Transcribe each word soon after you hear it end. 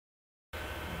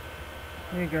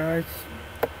Hey guys,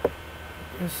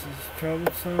 this is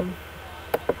Troublesome,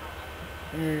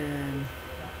 and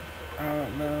I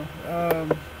don't know,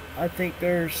 I think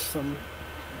there's some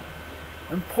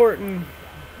important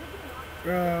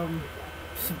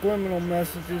subliminal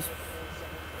messages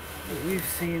that we've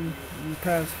seen in the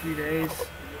past few days,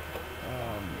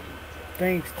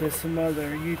 thanks to some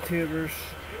other YouTubers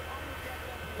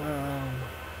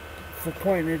for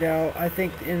pointing it out. I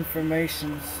think the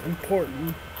information's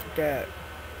important that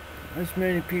as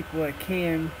many people that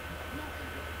can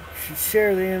should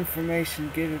share the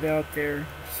information, get it out there,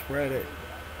 spread it,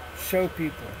 show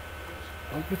people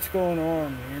look what's going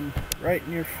on, man, right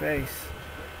in your face.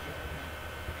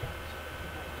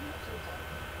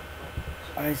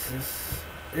 ISIS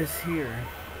is here,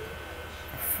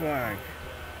 a flag.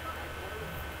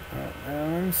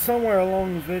 And somewhere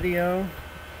along the video,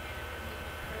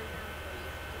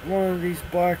 one of these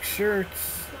black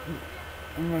shirts,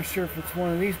 I'm not sure if it's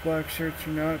one of these black shirts or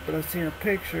not, but I've seen a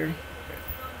picture.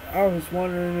 I was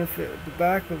wondering if the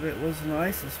back of it was an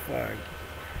ISIS flag.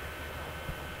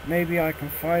 Maybe I can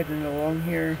find it along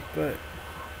here, but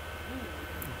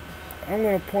I'm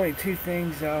going to point two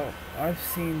things out I've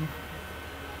seen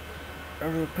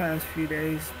over the past few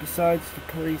days, besides the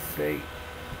police state,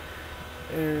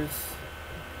 is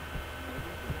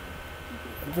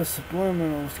the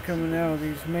subliminals coming out of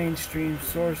these mainstream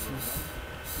sources,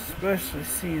 especially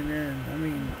CNN. I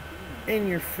mean, in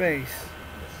your face.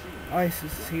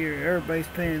 ISIS is here. Everybody's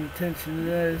paying attention to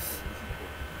this.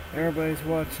 Everybody's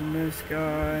watching this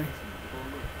guy.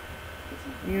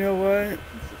 You know what?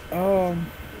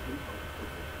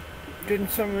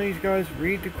 Didn't some of these guys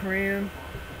read the Quran?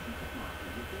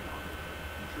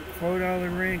 Quote out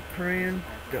of the Quran?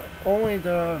 Only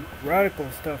the radical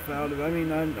stuff out of it. I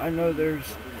mean, I know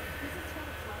there's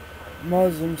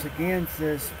Muslims against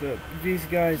this, but these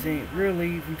guys ain't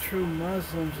really even true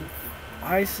Muslims.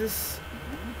 ISIS,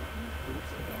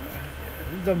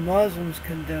 the Muslims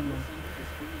condemn them.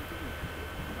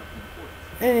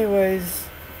 Anyways,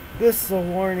 this is a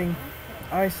warning.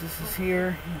 ISIS is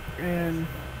here, and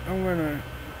I'm gonna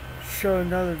show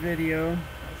another video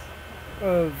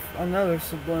of another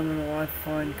subliminal I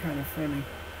find kind of funny.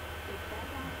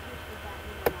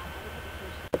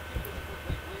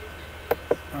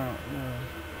 I don't know.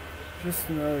 Just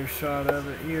another shot of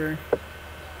it here.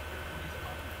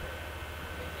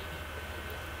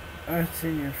 It's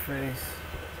in your face.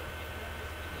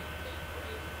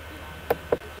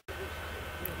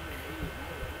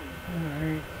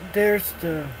 Alright, there's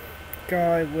the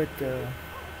guy with the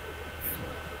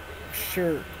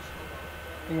shirt.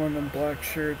 One of them black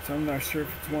shirts. I'm not sure if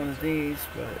it's one of these,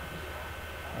 but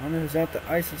I don't know. Is that the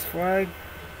ISIS flag?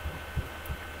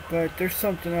 But there's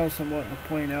something else I'm wanting to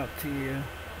point out to you,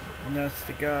 and that's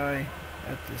the guy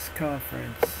at this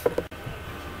conference.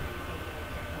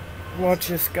 Watch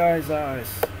this guy's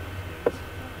eyes.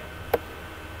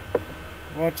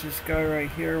 Watch this guy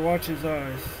right here. Watch his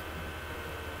eyes.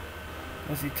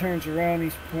 As he turns around,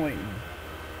 he's pointing.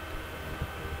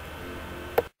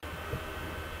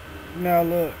 Now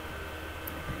look,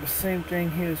 the same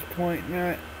thing he was pointing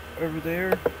at over there,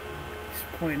 he's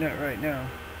pointing at right now.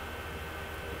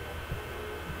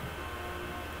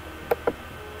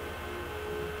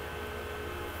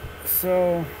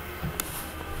 So,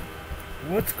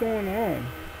 what's going on?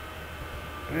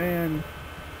 And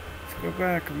let's go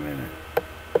back a minute.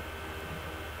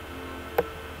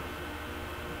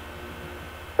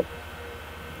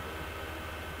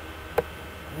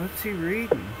 What's he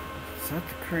reading? Is that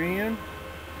the Quran?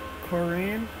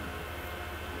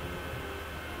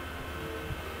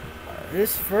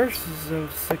 This verse is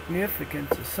of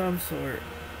significance of some sort,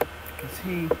 because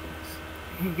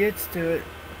he gets to it.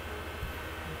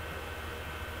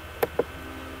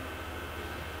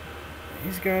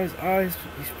 These guys' eyes,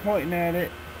 he's pointing at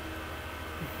it.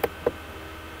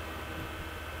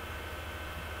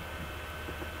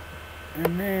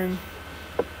 And then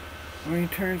when he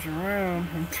turns around,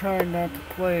 I'm trying not to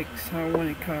play it because I don't want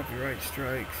any copyright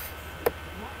strikes.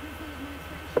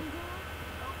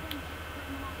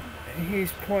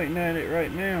 He's pointing at it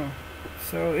right now.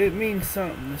 So it means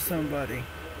something to somebody.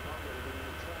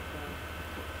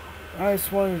 I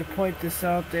just wanted to point this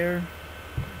out there.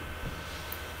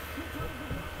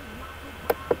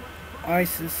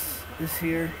 ISIS is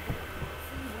here.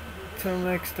 Till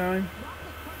next time.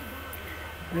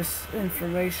 This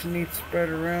information needs to spread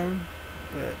around.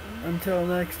 But until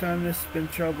next time, this has been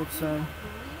Troublesome.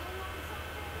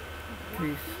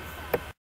 Peace.